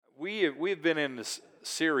we've been in this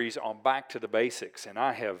series on Back to the Basics, and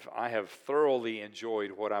I have thoroughly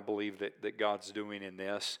enjoyed what I believe that God's doing in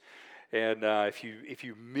this. And if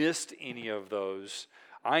you missed any of those,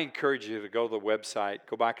 I encourage you to go to the website,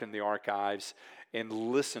 go back in the archives, and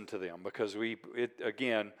listen to them, because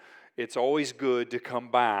it's always good to come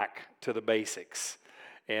back to the basics.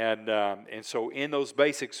 And so in those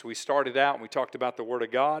basics, we started out and we talked about the Word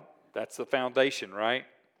of God. That's the foundation, right?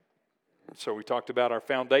 So we talked about our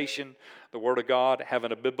foundation, the Word of God,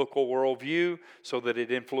 having a biblical worldview so that it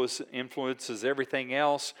influences everything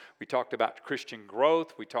else. We talked about Christian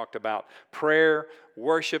growth. We talked about prayer,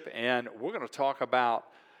 worship, and we're going to talk about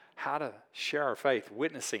how to share our faith,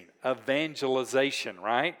 witnessing, evangelization,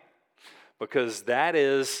 right? Because that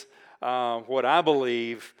is what I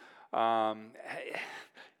believe.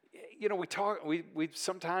 We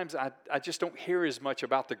sometimes I just don't hear as much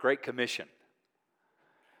about the Great Commission.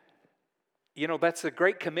 You know, that's the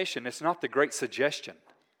Great Commission. It's not the Great Suggestion.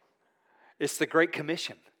 It's the Great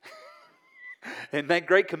Commission. And that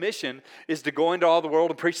Great Commission is to go into all the world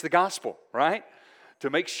and preach the gospel, right? To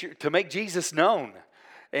make Jesus known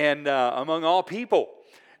and among all people.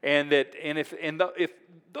 And if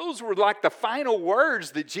those were like the final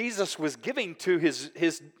words that Jesus was giving to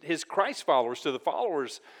his Christ followers, to the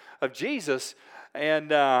followers of Jesus,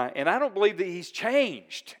 and I don't believe that he's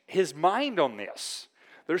changed his mind on this.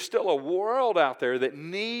 There's still a world out there that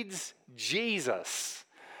needs Jesus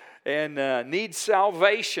and needs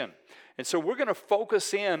salvation. And so we're going to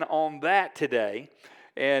focus in on that today.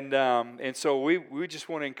 And so we just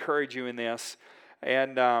want to encourage you in this.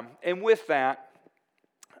 And with that,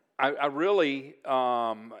 I really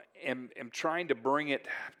am trying to bring it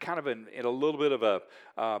kind of in a little bit of a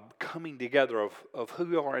coming together of who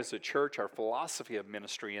we are as a church, our philosophy of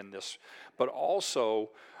ministry in this, but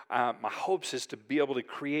also my hopes is to be able to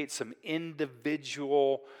create some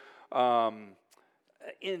individual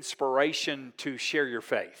inspiration to share your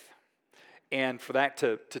faith, and for that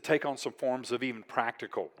to take on some forms of even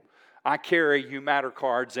practical. I carry You Matter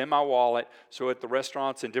cards in my wallet, so at the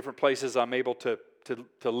restaurants and different places I'm able to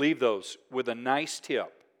leave those with a nice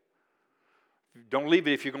tip. Don't leave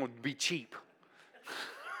it if you're going to be cheap.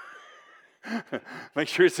 Make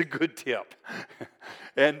sure it's a good tip.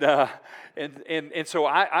 And so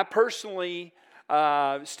I personally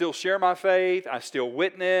still share my faith. I still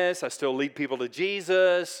witness. I still lead people to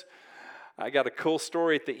Jesus. I got a cool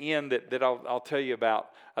story at the end that I'll tell you about.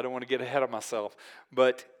 I don't want to get ahead of myself.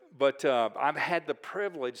 But I've had the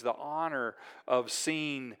privilege, the honor of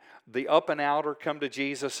seeing the up and outer come to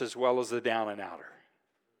Jesus as well as the down and outer.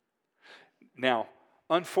 Now,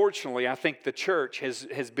 unfortunately, I think the church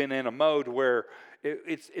has been in a mode where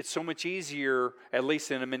it's so much easier, at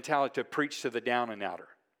least in a mentality, to preach to the down and outer,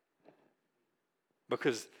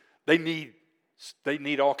 because they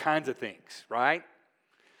need all kinds of things, right?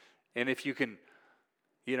 And if you can,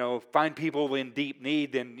 find people in deep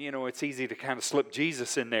need, then it's easy to kind of slip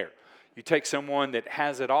Jesus in there. You take someone that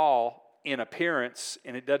has it all in appearance,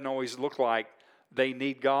 and it doesn't always look like they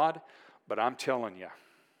need God, but I'm telling you,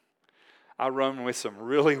 I run with some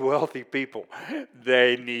really wealthy people.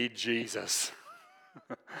 They need Jesus.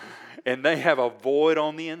 And they have a void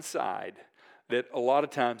on the inside that a lot of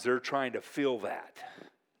times they're trying to fill that.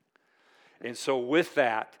 And so with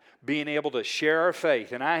that, being able to share our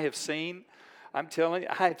faith, and I've seen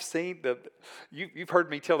you've heard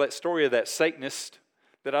me tell that story of that Satanist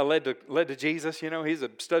that I led to Jesus. He's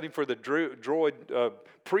studying for the droid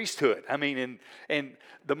priesthood. I mean, and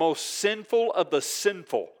the most sinful of the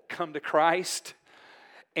sinful come to Christ,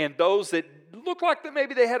 and those that look like that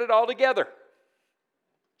maybe they had it all together.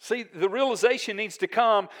 See, the realization needs to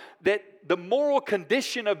come that the moral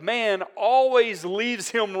condition of man always leaves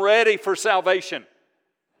him ready for salvation.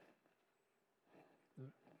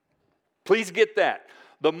 Please get that.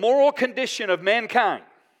 The moral condition of mankind.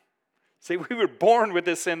 See, we were born with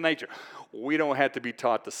this sin nature. We don't have to be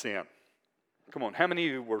taught to sin. Come on, how many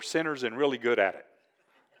of you were sinners and really good at it?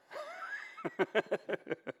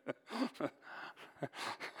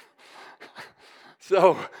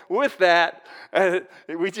 So with that,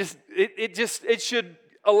 it should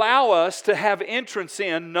allow us to have entrance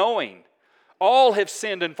in, knowing all have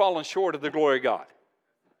sinned and fallen short of the glory of God.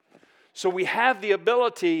 So we have the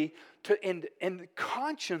ability to, and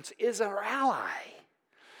conscience is our ally.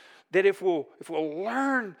 That if we'll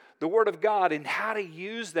learn the Word of God and how to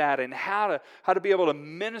use that and how to be able to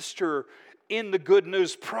minister in the good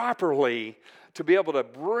news properly, to be able to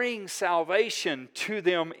bring salvation to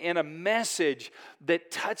them in a message that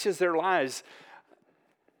touches their lives.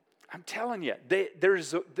 I'm telling you,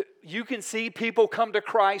 you can see people come to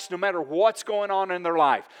Christ no matter what's going on in their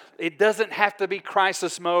life. It doesn't have to be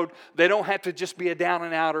crisis mode. They don't have to just be a down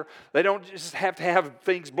and outer. They don't just have to have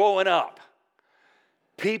things blowing up.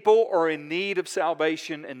 People are in need of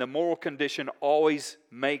salvation, and the moral condition always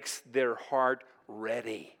makes their heart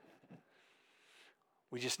ready.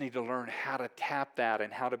 We just need to learn how to tap that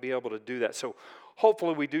and how to be able to do that. So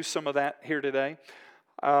hopefully we do some of that here today.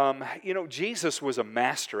 Jesus was a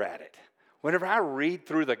master at it. Whenever I read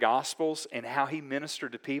through the Gospels and how he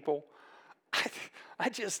ministered to people,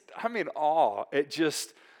 I'm in awe at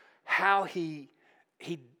just how he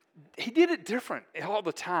did it different all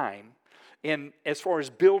the time. In as far as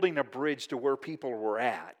building a bridge to where people were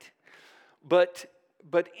at, but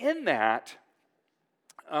in that,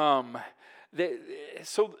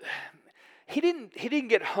 so he didn't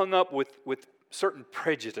get hung up with certain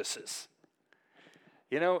prejudices.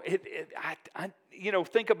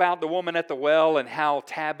 Think about the woman at the well and how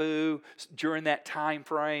taboo during that time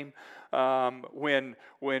frame, when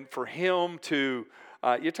for him to,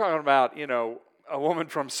 you're talking about a woman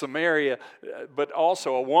from Samaria, but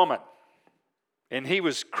also a woman. And he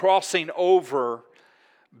was crossing over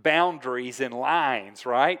boundaries and lines,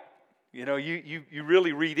 right? You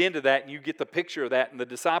really read into that and you get the picture of that, and the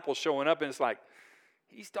disciples showing up and it's like,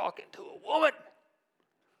 he's talking to a woman.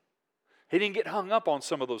 He didn't get hung up on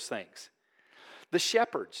some of those things. The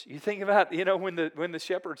shepherds, you think about, when the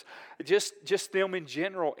shepherds, just them in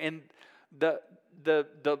general, and the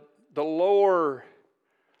lower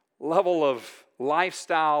level of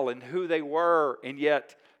lifestyle and who they were, and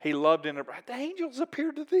yet he loved them. The angels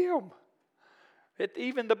appeared to them at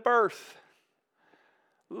even the birth.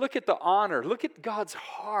 Look at the honor. Look at God's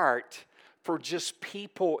heart for just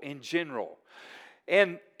people in general.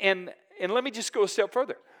 And let me just go a step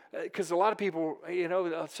further, because a lot of people,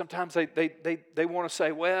 sometimes they want to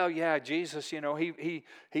say, well, yeah, Jesus,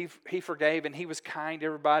 he forgave and he was kind to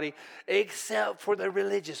everybody except for the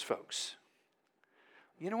religious folks.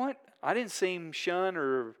 You know what? I didn't see him shun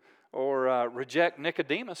or reject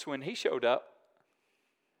Nicodemus when he showed up.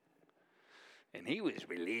 And he was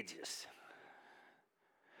religious.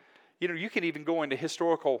 You can even go into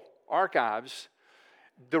historical archives.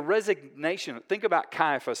 The resignation, think about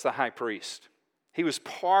Caiaphas, the high priest. He was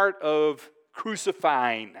part of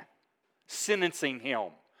crucifying, sentencing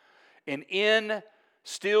him. And in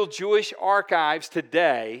still Jewish archives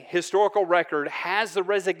today, historical record has the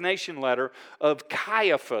resignation letter of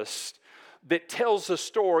Caiaphas that tells the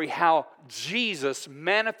story how Jesus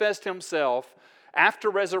manifested himself after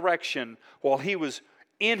resurrection while he was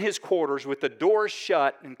in his quarters with the doors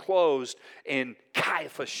shut and closed, and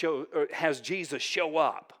Caiaphas has Jesus show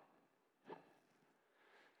up.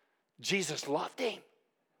 Jesus loved him.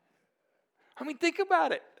 Think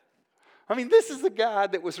about it. This is the guy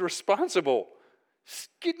that was responsible,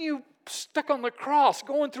 getting you stuck on the cross,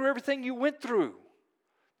 going through everything you went through,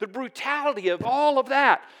 the brutality of all of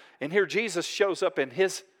that. And here Jesus shows up in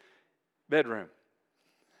his bedroom,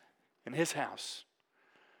 in his house.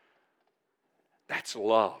 That's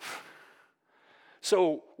love.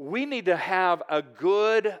 So we need to have a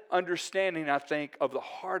good understanding, I think, of the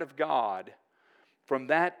heart of God from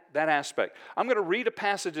that aspect. I'm going to read a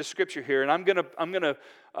passage of Scripture here, and I'm going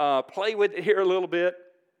to play with it here a little bit.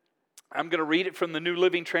 I'm going to read it from the New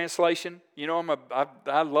Living Translation.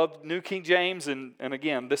 I love New King James, and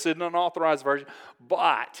again, this isn't an authorized version,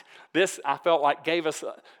 but this I felt like gave us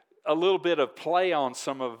a little bit of play on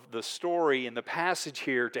some of the story in the passage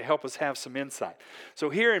here to help us have some insight.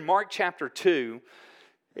 So here in Mark chapter 2,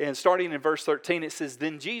 and starting in verse 13, it says,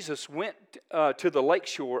 Then Jesus went to the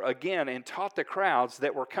lakeshore again and taught the crowds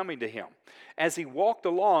that were coming to him. As he walked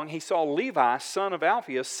along, he saw Levi, son of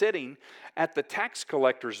Alphaeus, sitting at the tax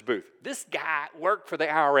collector's booth. This guy worked for the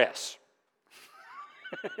IRS.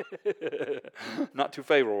 Not too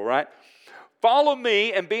favorable, right? Follow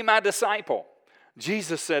me and be my disciple,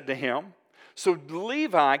 Jesus said to him. So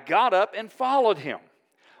Levi got up and followed him.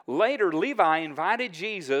 Later, Levi invited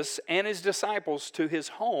Jesus and his disciples to his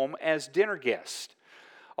home as dinner guests,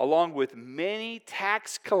 along with many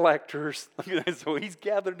tax collectors. So he's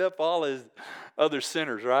gathered up all his other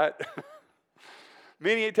sinners, right?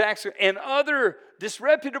 Many tax and other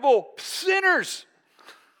disreputable sinners.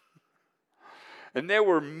 And there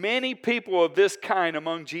were many people of this kind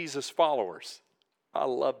among Jesus' followers. I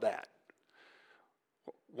love that.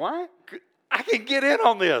 Why? I can get in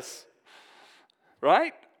on this,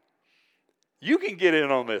 right? You can get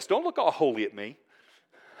in on this. Don't look all holy at me.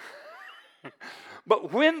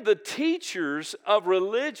 But when the teachers of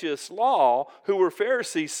religious law, who were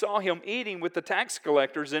Pharisees, saw him eating with the tax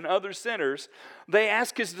collectors and other sinners, they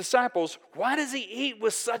asked his disciples, "Why does he eat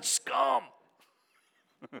with such scum?"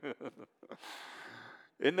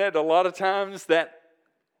 Isn't that a lot of times that,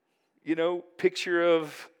 picture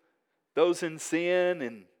of those in sin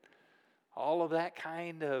and all of that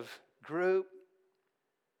kind of group?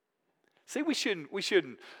 See, we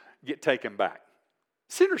shouldn't get taken back.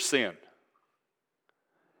 Sinners sin.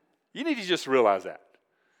 You need to just realize that.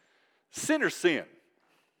 Sinners sin.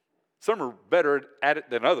 Some are better at it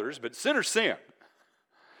than others, but sinners sin.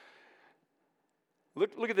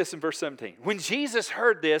 Look at this in verse 17. When Jesus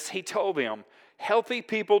heard this, he told them, "Healthy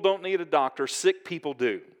people don't need a doctor, sick people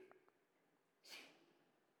do."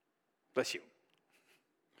 Bless you.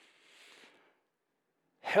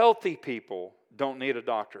 Healthy people don't need a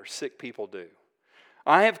doctor, sick people do.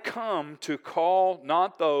 I have come to call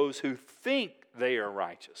not those who think they are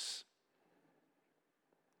righteous.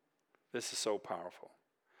 This is so powerful.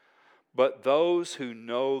 But those who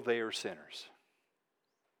know they are sinners.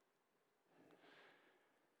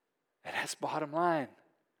 And that's bottom line.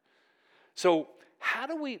 So how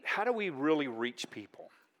do we really reach people?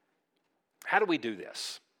 How do we do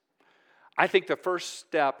this? I think the first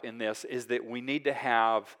step in this is that we need to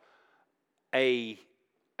have a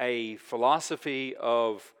philosophy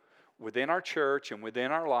of, within our church and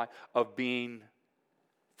within our life, of being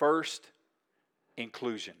first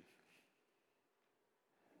inclusion.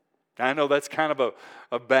 I know that's kind of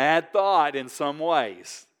a bad thought in some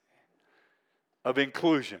ways, of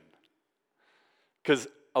inclusion. Because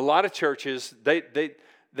a lot of churches,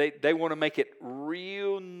 they want to make it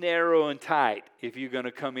real narrow and tight if you're going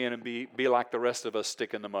to come in and be like the rest of us,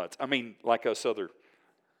 stick in the muds. I mean, like us other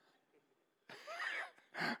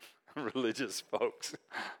religious folks.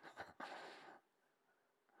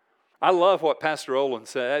 I love what Pastor Olin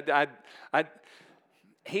said.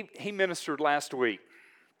 He ministered last week.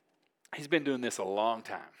 He's been doing this a long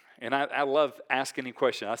time. And I love asking him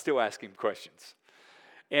questions. I still ask him questions.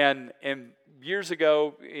 And years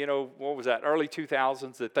ago, what was that, early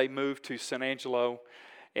 2000s, that they moved to San Angelo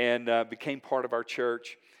and became part of our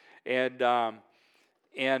church. And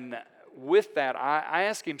with that, I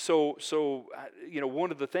asked him, so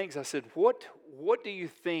one of the things I said, what do you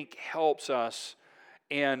think helps us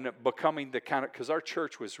in becoming the kind of, because our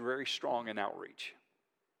church was very strong in outreach,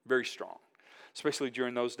 very strong. Especially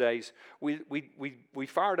during those days, we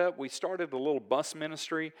fired up. We started a little bus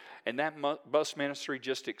ministry, and that bus ministry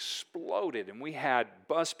just exploded. And we had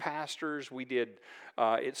bus pastors. We did.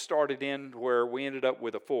 It started in where we ended up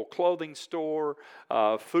with a full clothing store,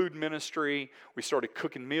 food ministry. We started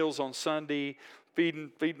cooking meals on Sunday,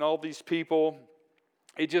 feeding all these people.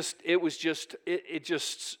 It just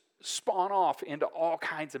spawn off into all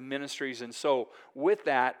kinds of ministries. And so with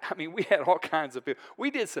that, we had all kinds of people.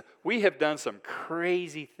 We have done some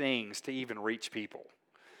crazy things to even reach people.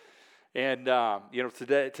 And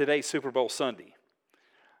today's Super Bowl Sunday.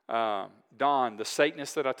 Don, the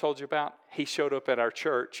Satanist that I told you about, he showed up at our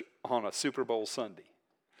church on a Super Bowl Sunday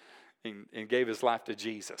and gave his life to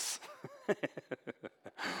Jesus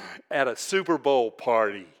at a Super Bowl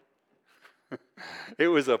party. It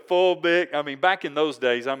was a full big, back in those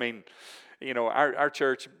days, our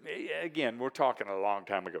church, again, we're talking a long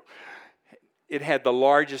time ago. It had the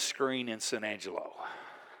largest screen in San Angelo.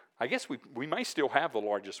 I guess we may still have the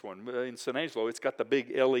largest one in San Angelo. It's got the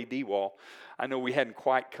big LED wall. I know we hadn't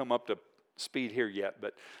quite come up to speed here yet,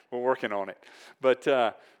 but we're working on it. But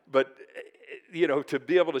to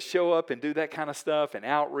be able to show up and do that kind of stuff and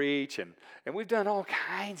outreach, and we've done all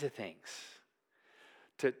kinds of things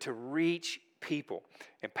to reach people.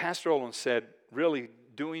 And Pastor Olin said, really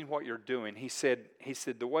doing what you're doing, he said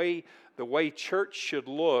the way church should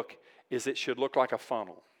look is it should look like a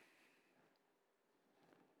funnel.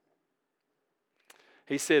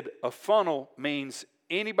 He said a funnel means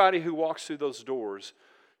anybody who walks through those doors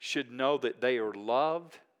should know that they are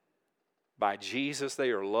loved by Jesus,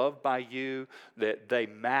 they are loved by you, that they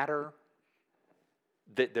matter,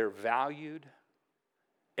 that they're valued.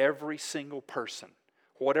 Every single person,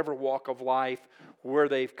 whatever walk of life, where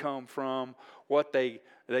they've come from, what they've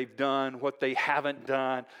done, what they haven't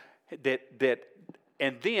done,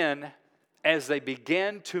 and then as they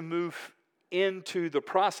begin to move into the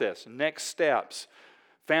process, next steps,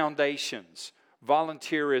 foundations,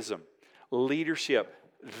 volunteerism, leadership,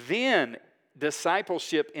 then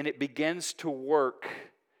discipleship, and it begins to work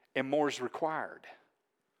and more is required.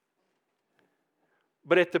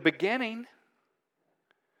 But at the beginning,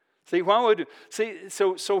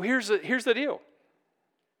 so here's the deal.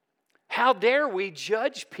 How dare we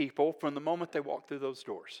judge people from the moment they walk through those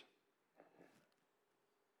doors?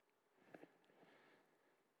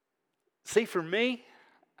 See, for me,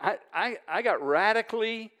 I got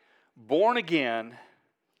radically born again,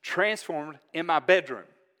 transformed in my bedroom.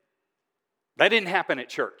 That didn't happen at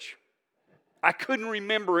church. I couldn't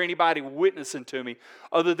remember anybody witnessing to me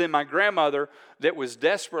other than my grandmother that was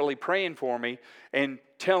desperately praying for me and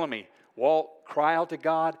telling me, Walt, cry out to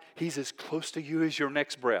God. He's as close to you as your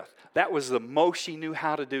next breath. That was the most she knew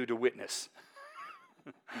how to do to witness.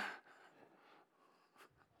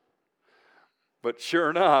 But sure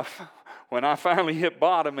enough, when I finally hit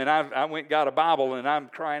bottom and I went and got a Bible and I'm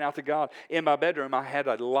crying out to God in my bedroom, I had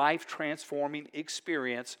a life-transforming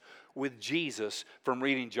experience with Jesus from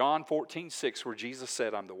reading John 14:6, where Jesus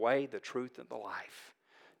said, I'm the way, the truth, and the life.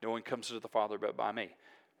 No one comes to the Father but by me.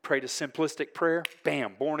 Prayed a simplistic prayer,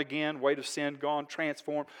 bam, born again, weight of sin gone,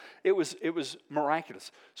 transformed. It was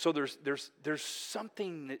miraculous. So there's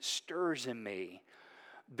something that stirs in me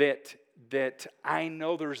that I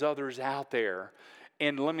know there's others out there.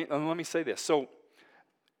 And let me say this. So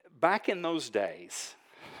back in those days,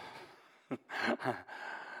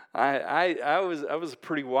 I was a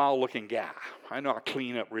pretty wild-looking guy. I know I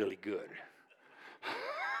clean up really good.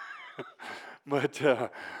 But,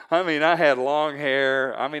 I had long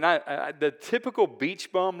hair. I the typical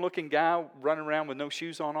beach bum-looking guy running around with no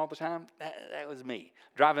shoes on all the time, that was me.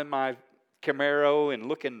 Driving my Camaro and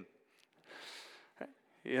looking,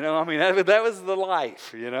 that was the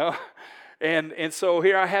life, And so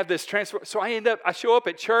here I have this transfer. So I show up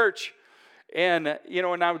at church, and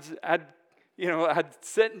I'd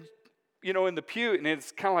sit, in the pew, and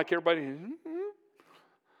it's kind of like everybody.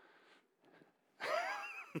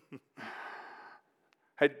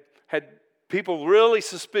 had people really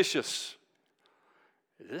suspicious.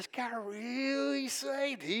 Is this guy really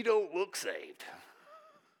saved? He don't look saved.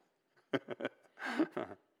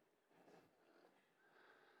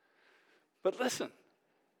 But listen,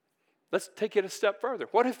 let's take it a step further.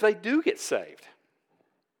 What if they do get saved?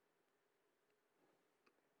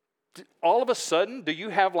 All of a sudden, do you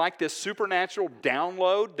have like this supernatural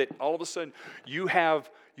download that all of a sudden you have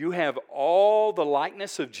all the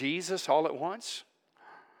likeness of Jesus all at once?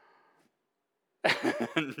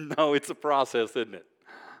 No, it's a process, isn't it?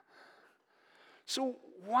 So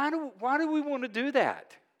why do we want to do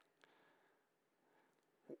that?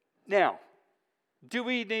 Now, do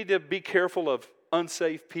we need to be careful of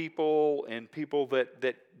unsafe people and people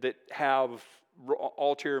that have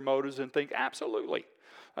ulterior motives and think? Absolutely.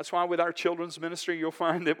 That's why with our children's ministry, you'll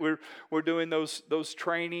find that we're doing those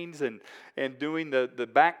trainings and doing the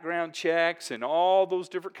background checks and all those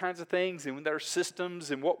different kinds of things, and with our systems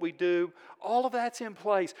and what we do, all of that's in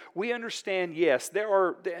place. We understand, yes,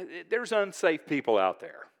 there's unsafe people out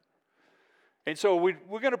there. And so we're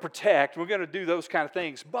going to protect, we're going to do those kind of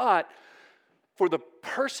things. But for the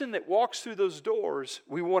person that walks through those doors,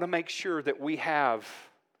 we want to make sure that we have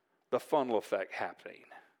the funnel effect happening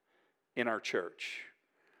in our church.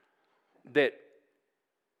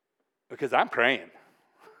 Because I'm praying.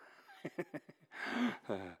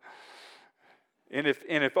 And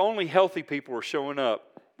if only healthy people are showing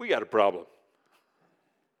up, we got a problem.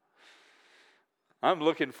 I'm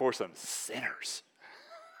looking for some sinners.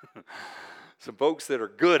 Some folks that are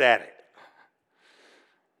good at it.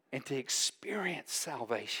 And to experience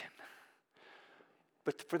salvation.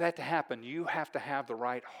 But for that to happen, you have to have the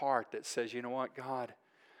right heart that says, you know what, God,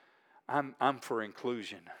 I'm for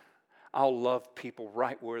inclusion. I'll love people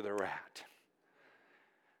right where they're at.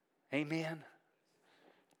 Amen?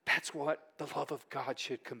 That's what the love of God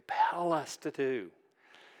should compel us to do,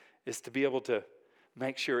 is to be able to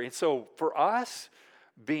make sure. And so for us,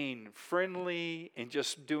 being friendly and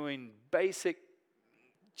just doing basic,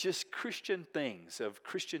 just Christian things of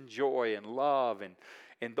Christian joy and love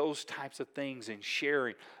and those types of things and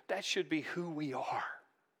sharing, that should be who we are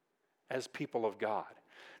as people of God.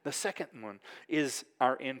 The second one is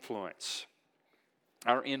our influence.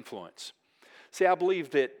 Our influence. See, I believe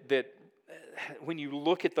that when you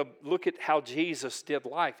look at how Jesus did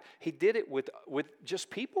life, he did it with just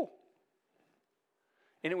people.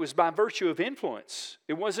 And it was by virtue of influence.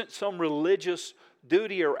 It wasn't some religious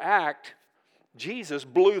duty or act. Jesus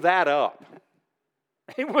blew that up.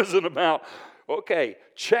 It wasn't about, okay,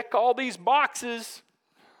 check all these boxes,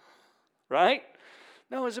 right?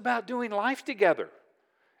 No, it was about doing life together.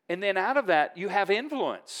 And then out of that, you have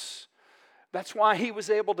influence. That's why he was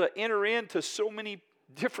able to enter into so many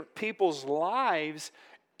different people's lives,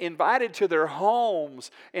 invited to their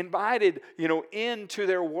homes, invited, into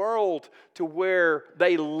their world to where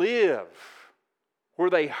they live, where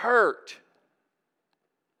they hurt,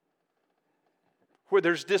 where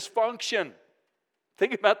there's dysfunction.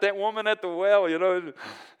 Think about that woman at the well,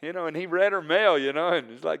 and he read her mail, and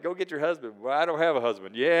he's like, go get your husband. Well, I don't have a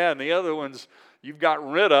husband. Yeah, and the other ones you've gotten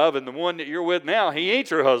rid of, and the one that you're with now, he ain't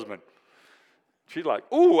your husband. She's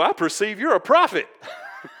like, ooh, I perceive you're a prophet.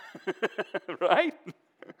 Right?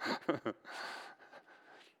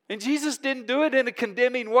 And Jesus didn't do it in a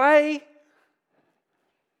condemning way.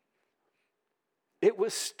 It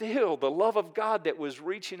was still the love of God that was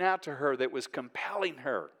reaching out to her, that was compelling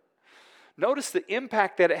her. Notice the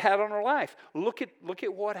impact that it had on her life. Look at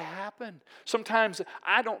what happened. Sometimes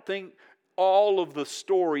I don't think all of the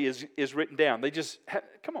story is written down. They just,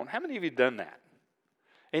 come on, how many of you have done that?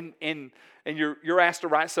 And you're asked to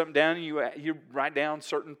write something down, and you write down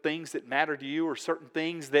certain things that matter to you, or certain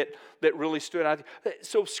things that really stood out.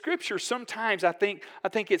 So Scripture, sometimes I think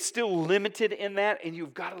it's still limited in that, and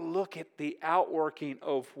you've got to look at the outworking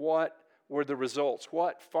of what were the results,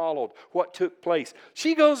 what followed, what took place.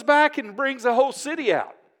 She goes back and brings the whole city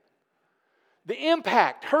out. The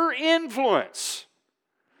impact, her influence.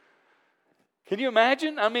 Can you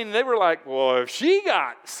imagine? I mean, they were like, well, if she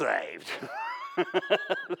got saved.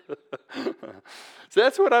 So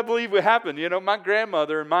that's what I believe would happen. My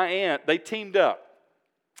grandmother and my aunt, they teamed up.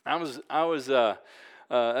 I was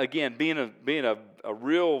again, being a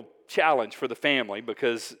real challenge for the family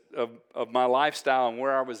because of my lifestyle and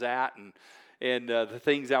where I was at, and the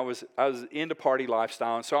things I was into party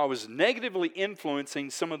lifestyle, and so I was negatively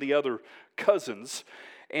influencing some of the other cousins,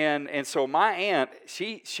 and so my aunt,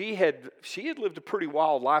 she had lived a pretty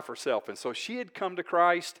wild life herself, and so she had come to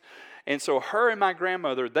Christ, and so her and my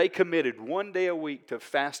grandmother, they committed one day a week to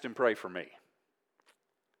fast and pray for me.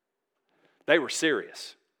 They were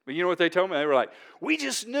serious. But you know what they told me? They were like, we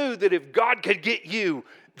just knew that if God could get you,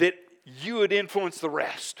 that you would influence the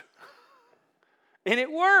rest. And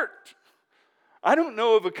it worked. I don't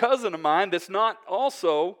know of a cousin of mine that's not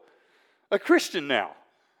also a Christian now.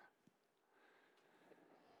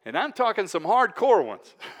 And I'm talking some hardcore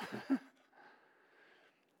ones.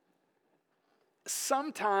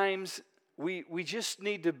 Sometimes we just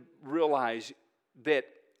need to realize that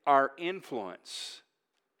our influence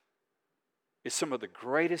is some of the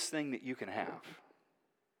greatest thing that you can have,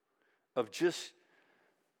 of just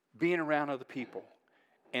being around other people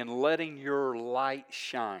and letting your light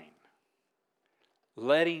shine,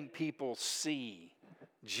 letting people see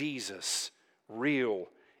Jesus real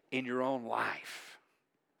in your own life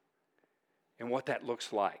and what that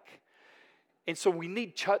looks like. And so we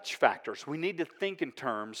need touch factors. We need to think in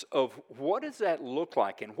terms of what does that look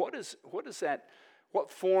like, and what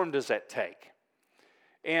form does that take?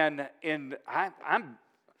 And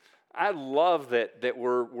I love that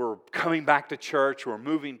we're coming back to church. We're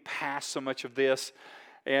moving past so much of this.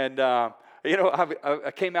 And I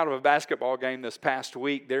came out of a basketball game this past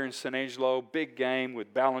week there in San Angelo, big game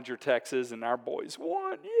with Ballinger, Texas, and our boys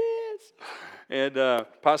won. Yes, and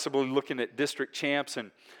possibly looking at district champs.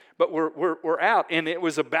 But we're out, and it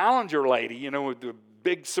was a Ballinger lady, with the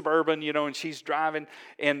big Suburban, and she's driving,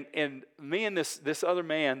 and me and this other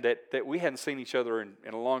man that we hadn't seen each other in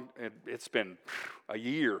a long, it's been a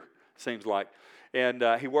year, seems like, and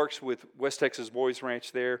he works with West Texas Boys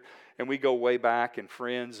Ranch there, and we go way back and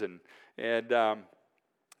friends, and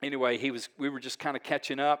anyway, we were just kind of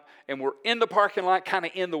catching up, and we're in the parking lot, kind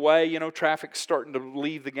of in the way, traffic's starting to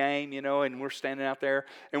leave the game, and we're standing out there,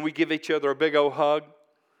 and we give each other a big old hug.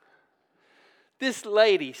 This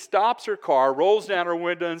lady stops her car, rolls down her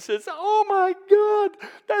window, and says, "Oh my God,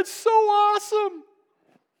 that's so awesome!"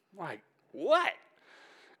 I'm like, what?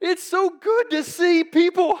 It's so good to see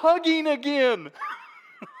people hugging again.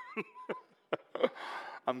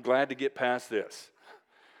 I'm glad to get past this.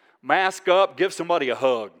 Mask up, give somebody a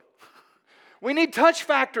hug. We need touch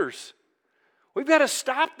factors. We've got to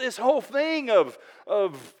stop this whole thing of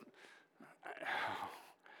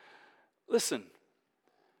listen,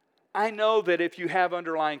 I know that if you have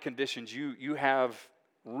underlying conditions, you have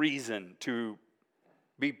reason to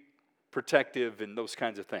be protective and those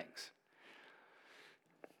kinds of things.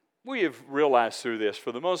 We have realized through this,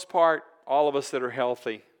 for the most part, all of us that are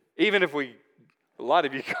healthy, even if a lot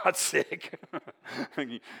of you got sick,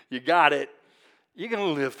 you got it, you're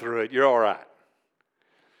going to live through it, you're all right.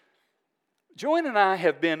 Joanne and I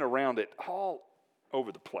have been around it all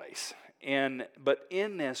over the place. But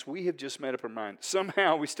in this, we have just made up our mind.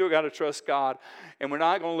 Somehow, we still got to trust God, and we're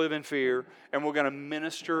not going to live in fear, and we're going to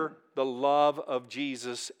minister the love of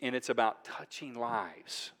Jesus, and it's about touching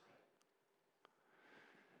lives.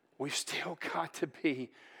 We've still got to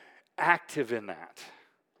be active in that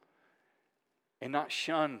and not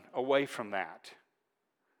shun away from that.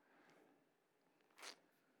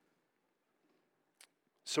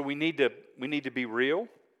 So we need to be real.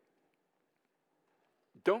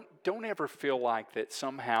 don't ever feel like that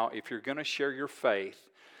somehow if you're going to share your faith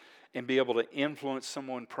and be able to influence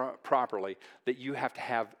someone properly, that you have to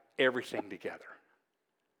have everything together.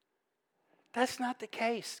 That's not the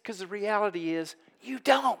case, because the reality is you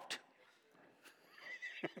don't.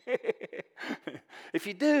 If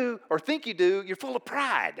you do, or think you do, you're full of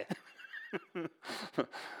pride.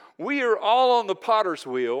 We are all on the potter's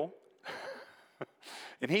wheel,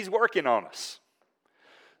 and he's working on us.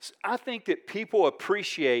 So I think that people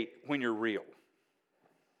appreciate when you're real.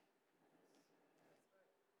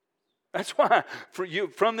 That's why for you,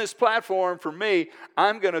 from this platform, for me,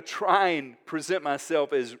 I'm going to try and present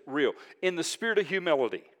myself as real in the spirit of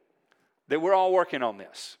humility, that we're all working on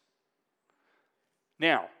this.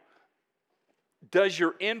 Now, does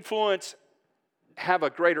your influence have a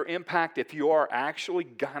greater impact if you are actually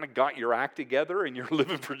kind of got your act together and you're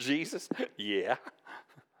living for Jesus? Yeah.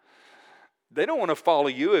 They don't want to follow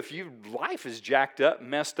you if your life is jacked up,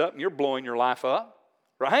 messed up, and you're blowing your life up,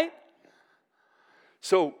 right?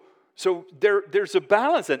 So there's a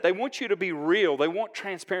balance that they want you to be real. They want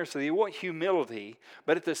transparency. They want humility.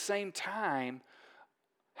 But at the same time,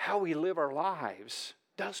 how we live our lives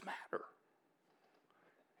does matter.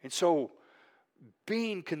 And so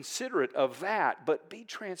being considerate of that, but be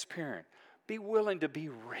transparent. Be willing to be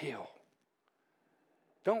real.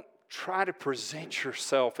 Don't try to present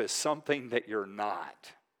yourself as something that you're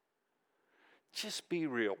not. Just be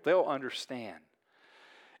real. They'll understand.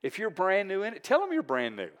 If you're brand new in it, tell them you're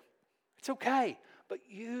brand new. It's okay, but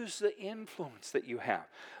use the influence that you have.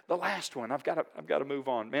 The last one, I've got to move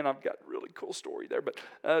on. Man, I've got a really cool story there, but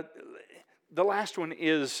the last one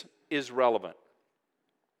is relevant.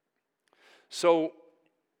 So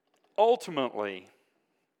ultimately,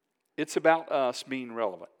 it's about us being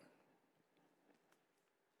relevant.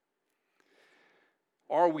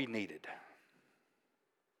 Are we needed?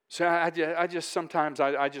 So I just sometimes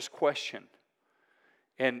I just question,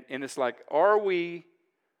 and it's like, are we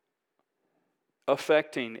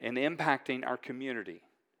affecting and impacting our community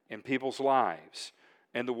and people's lives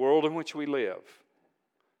and the world in which we live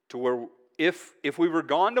to where if we were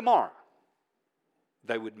gone tomorrow,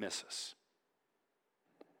 they would miss us?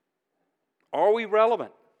 Are we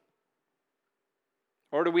relevant?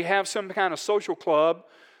 Or do we have some kind of social club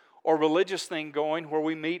or religious thing going where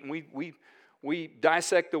we meet and we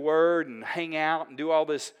dissect the Word and hang out and do all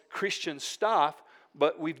this Christian stuff,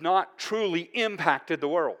 but we've not truly impacted the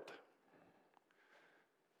world?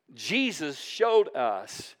 Jesus showed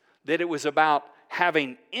us that it was about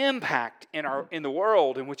having impact in the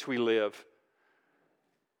world in which we live.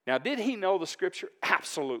 Now, did he know the Scripture?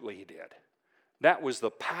 Absolutely he did. That was the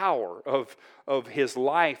power of his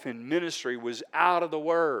life and ministry, was out of the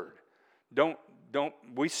Word.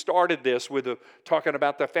 We started this with talking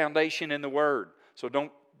about the foundation in the Word. So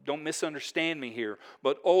don't misunderstand me here.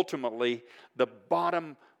 But ultimately, the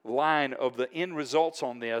bottom line of the end results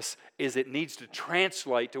on this is it needs to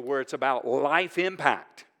translate to where it's about life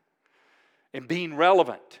impact and being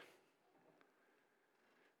relevant.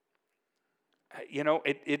 I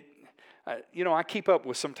keep up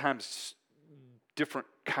with sometimes different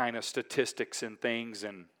kind of statistics and things,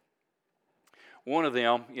 and one of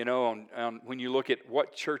them, on when you look at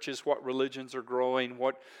what churches, what religions are growing,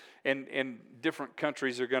 and different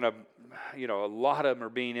countries are going to, a lot of them are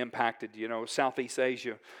being impacted. Southeast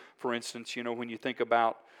Asia, for instance, when you think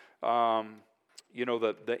about,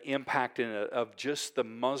 the impact of just the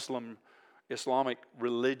Muslim Islamic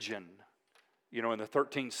religion, in the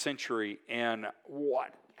 13th century, and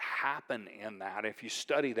what happened in that. If you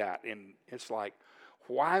study that, and it's like,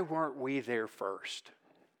 why weren't we there first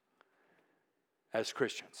as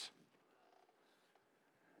Christians?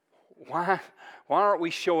 Why aren't we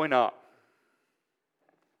showing up?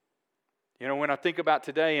 When I think about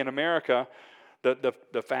today in America,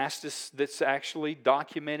 the fastest that's actually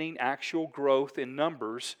documenting actual growth in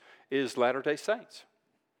numbers is Latter-day Saints.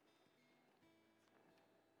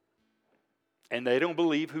 And they don't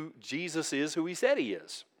believe who Jesus is, who he said he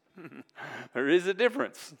is. There is a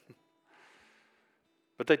difference.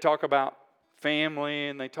 But they talk about family,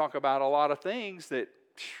 and they talk about a lot of things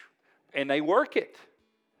and they work it.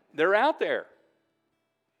 They're out there.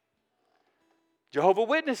 Jehovah's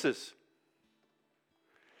Witnesses.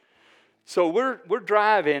 So we're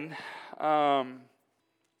driving. Was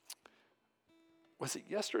it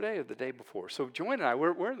yesterday or the day before? So Joanne and I,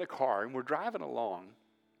 we're in the car and we're driving along.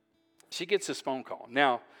 She gets this phone call.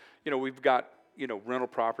 Now, we've got rental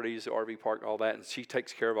properties, RV park, all that, and she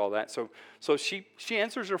takes care of all that. So she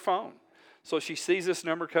answers her phone. So she sees this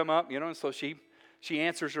number come up, and so she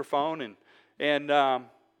answers her phone, and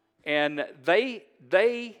they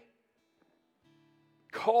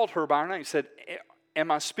called her by her name and said,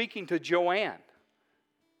 am I speaking to Joanne?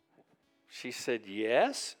 She said,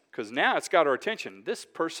 yes, because now it's got her attention. This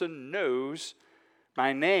person knows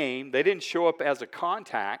my name. They didn't show up as a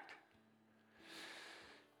contact.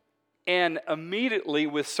 And immediately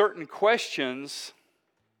with certain questions,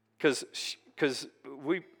 because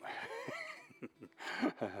we,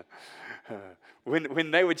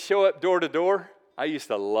 when they would show up door to door, I used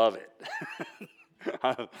to love it.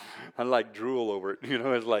 I like drool over it. You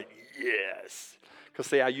know, it's like, yes. Because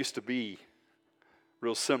see, I used to be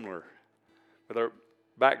real similar with our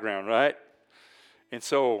background, right? And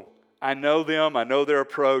so I know them, I know their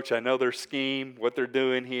approach, I know their scheme, what they're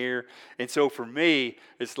doing here. And so for me,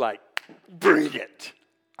 it's like, bring it.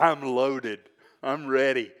 I'm loaded. I'm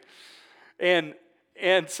ready. And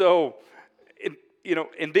so, you know,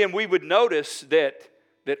 and then we would notice that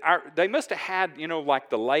they must have had, you know, like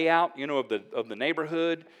the layout, you know, of the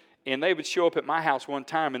neighborhood. And they would show up at my house one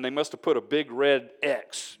time, and they must have put a big red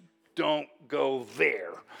X. Don't go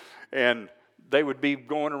there. And they would be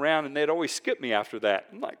going around, and they'd always skip me after that.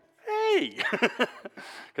 I'm like, hey,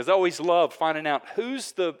 because I always loved finding out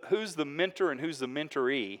who's the mentor and who's the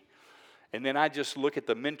mentoree. And then I just look at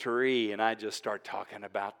the mentoree, and I just start talking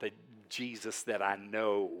about the Jesus that I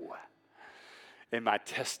know and my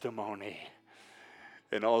testimony.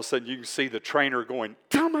 And all of a sudden, you can see the trainer going,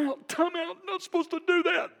 time out, not supposed to do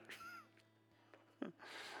that.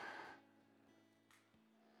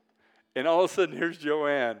 And all of a sudden, here's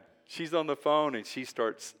Joanne. She's on the phone, and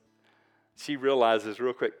she realizes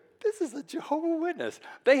real quick, this is a Jehovah's Witness.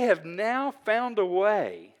 They have now found a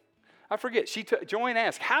way. I forget, Joanne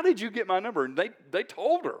asked, how did you get my number? And they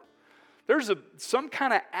told her. There's some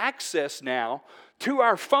kind of access now to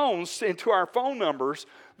our phones and to our phone numbers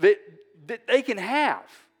that they can have.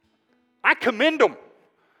 I commend them.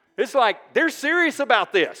 It's like they're serious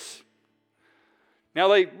about this. Now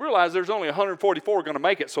they realize there's only 144 going to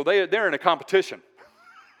make it, so they're in a competition.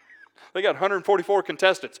 They got 144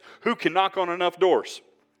 contestants who can knock on enough doors.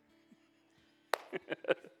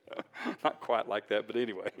 Not quite like that, but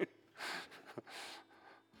anyway.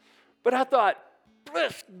 But I thought,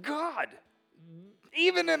 bless God,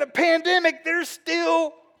 even in a pandemic, they're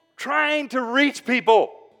still trying to reach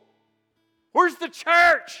people. Where's the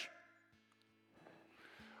church?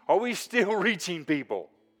 Are we still reaching people?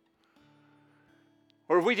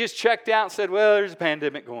 Or have we just checked out and said, well, there's a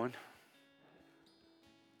pandemic going?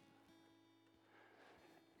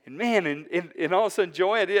 And man, and all of a sudden,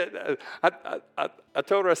 Joanne, I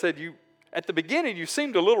told her, I said, at the beginning, you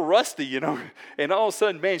seemed a little rusty, you know. And all of a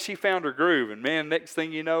sudden, man, she found her groove. And man, next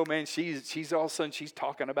thing you know, man, she's all of a sudden, she's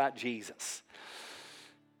talking about Jesus.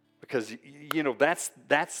 Because, you know, that's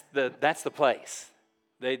the place.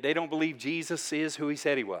 They don't believe Jesus is who he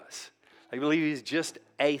said he was. They believe he's just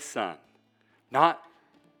a son, not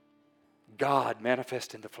God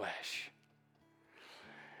manifest in the flesh.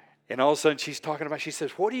 And all of a sudden she's talking about, she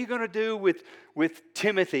says, what are you going to do with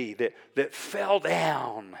Timothy that fell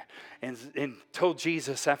down and told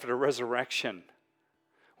Jesus after the resurrection?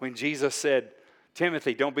 When Jesus said,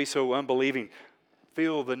 Timothy, don't be so unbelieving.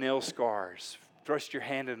 Feel the nail scars. Thrust your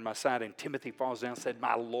hand in my side. And Timothy falls down and said,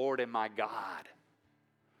 my Lord and my God.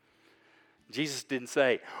 Jesus didn't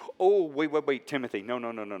say, oh, wait, Timothy.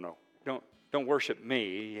 No. Don't worship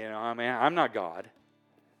me. You know, I mean, I'm not God.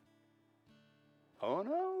 Oh,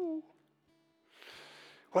 no.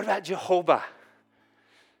 What about Jehovah?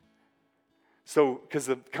 So, because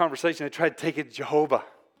the conversation, they tried to take it to Jehovah.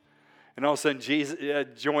 And all of a sudden,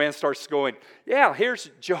 Joanne starts going, yeah, here's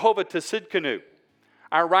Jehovah Tsidkenu,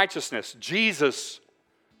 our righteousness. Jesus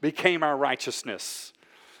became our righteousness.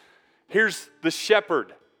 Here's the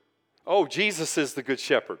shepherd. Oh, Jesus is the good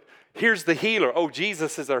shepherd. Here's the healer. Oh,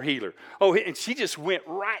 Jesus is our healer. Oh, and she just went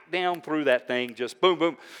right down through that thing, just boom,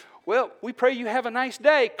 boom. Well, we pray you have a nice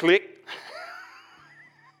day. Click.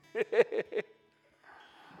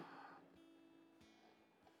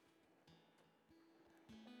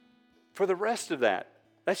 For the rest of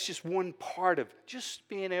that's just one part of just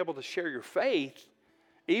being able to share your faith,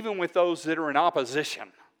 even with those that are in opposition.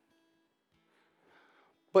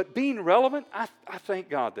 But being relevant, I thank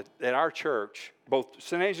God that our church, both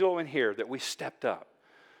San Angelo and here, that we stepped up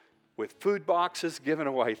with food boxes, giving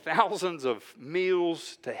away thousands of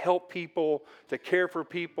meals to help people, to care for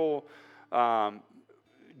people.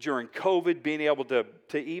 During COVID, being able to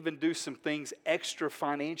even do some things extra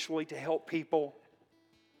financially to help people.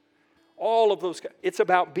 All of those, it's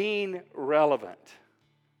about being relevant.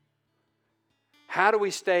 How do we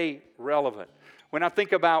stay relevant? When I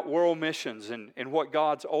think about world missions and what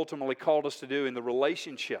God's ultimately called us to do in the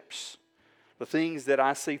relationships, the things that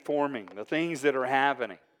I see forming, the things that are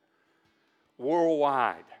happening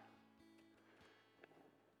worldwide,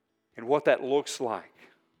 and what that looks like.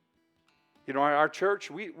 You know, our church,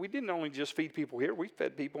 we didn't only just feed people here, we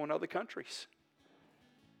fed people in other countries.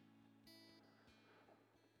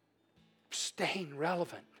 Staying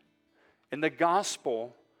relevant. And the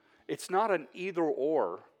gospel, it's not an either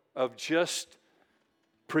or of just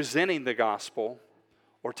presenting the gospel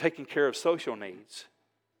or taking care of social needs.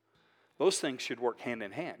 Those things should work hand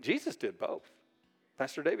in hand. Jesus did both.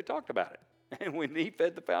 Pastor David talked about it. And when he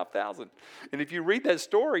fed the 5,000. And if you read that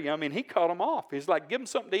story, I mean, he caught them off. He's like, give them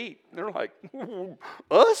something to eat. And they're like,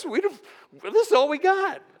 us? This is all we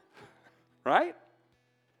got. Right?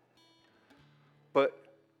 But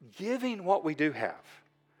giving what we do have,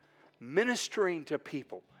 ministering to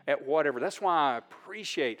people at whatever. That's why I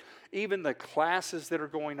appreciate even the classes that are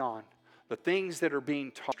going on, the things that are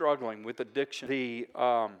being taught, struggling with addiction, the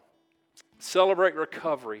Celebrate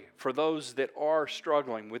Recovery for those that are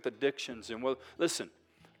struggling with addictions. And listen,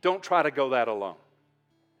 don't try to go that alone.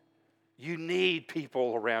 You need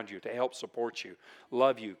people around you to help support you,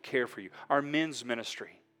 love you, care for you. Our men's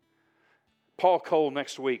ministry. Paul Cole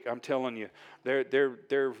next week, I'm telling you,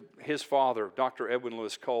 his father, Dr. Edwin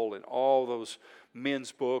Lewis Cole, and all those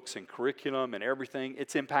men's books and curriculum and everything,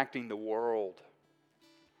 it's impacting the world.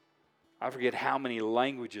 I forget how many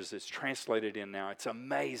languages it's translated in now. It's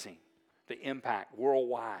amazing. The impact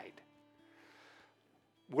worldwide.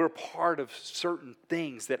 We're part of certain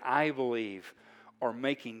things that I believe are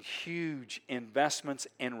making huge investments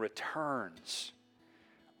and returns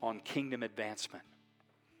on kingdom advancement.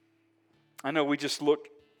 I know we just look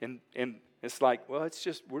and it's like, well,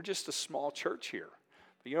 we're just a small church here.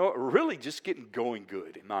 But you know, we're really just getting going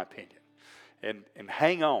good, in my opinion. And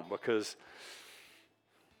hang on, because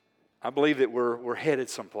I believe that we're headed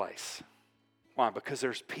someplace. Why? Because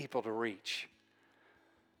there's people to reach.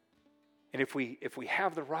 And if we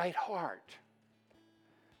have the right heart,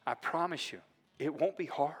 I promise you, it won't be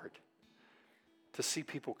hard to see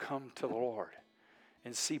people come to the Lord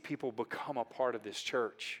and see people become a part of this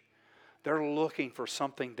church. They're looking for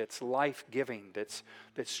something that's life-giving,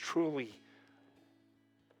 that's truly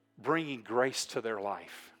bringing grace to their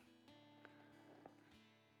life.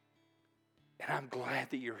 And I'm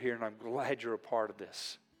glad that you're here, and I'm glad you're a part of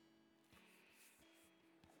this.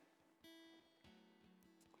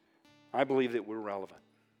 I believe that we're relevant.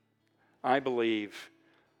 I believe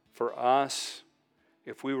for us,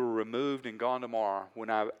 if we were removed and gone tomorrow,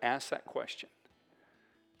 when I ask that question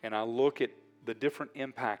and I look at the different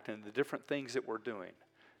impact and the different things that we're doing,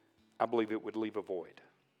 I believe it would leave a void.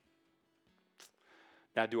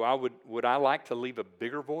 Now, would I like to leave a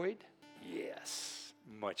bigger void? Yes,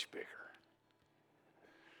 much bigger.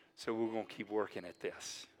 So we're going to keep working at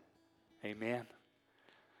this. Amen.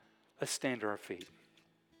 Let's stand to our feet.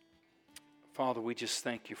 Father, we just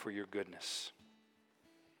thank you for your goodness.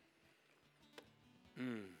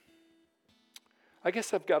 I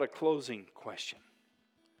guess I've got a closing question.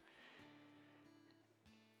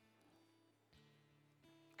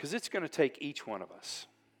 Because it's going to take each one of us.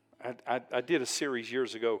 I did a series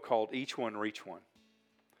years ago called Each One Reach One.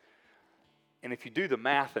 And if you do the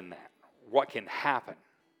math in that, what can happen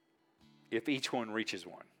if each one reaches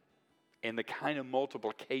one? And the kind of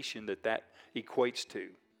multiplication that equates to.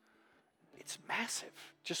 It's massive,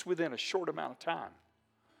 just within a short amount of time.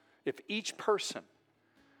 If each person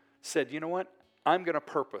said, you know what, I'm going to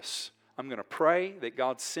purpose, I'm going to pray that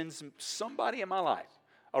God sends somebody in my life,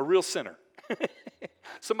 a real sinner,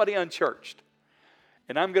 somebody unchurched,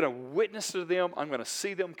 and I'm going to witness to them, I'm going to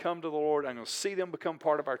see them come to the Lord, I'm going to see them become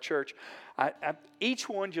part of our church. Each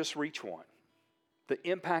one just reach one. The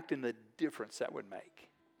impact and the difference that would make.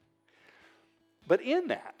 But in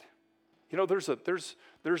that, you know, there's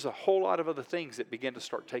a whole lot of other things that begin to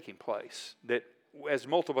start taking place that as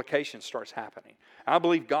multiplication starts happening. I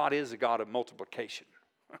believe God is a God of multiplication.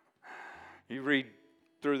 You read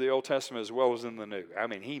through the Old Testament as well as in the New. I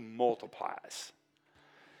mean, He multiplies.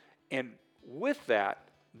 And with that,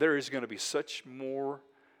 there is going to be such more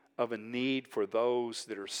of a need for those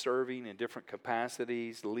that are serving in different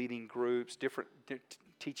capacities, leading groups, different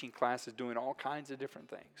teaching classes, doing all kinds of different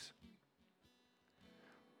things.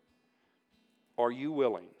 Are you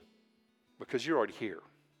willing? Because you're already here.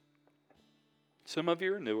 Some of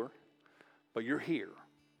you are newer, but you're here.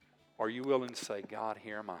 Are you willing to say, God,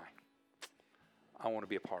 here am I. I want to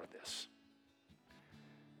be a part of this.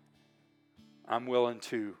 I'm willing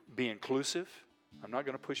to be inclusive. I'm not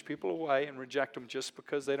going to push people away and reject them just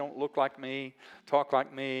because they don't look like me, talk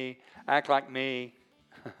like me, act like me.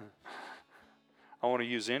 I want to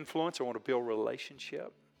use influence. I want to build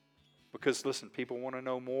relationship. Because, listen, people want to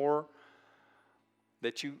know more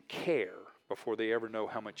that you care before they ever know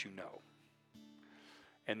how much you know.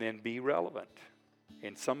 And then be relevant.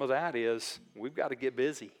 And some of that is we've got to get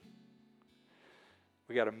busy.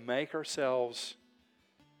 We've got to make ourselves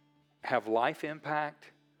have life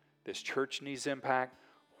impact. This church needs impact.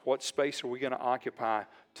 What space are we going to occupy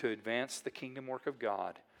to advance the kingdom work of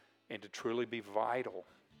God and to truly be vital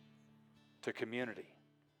to community?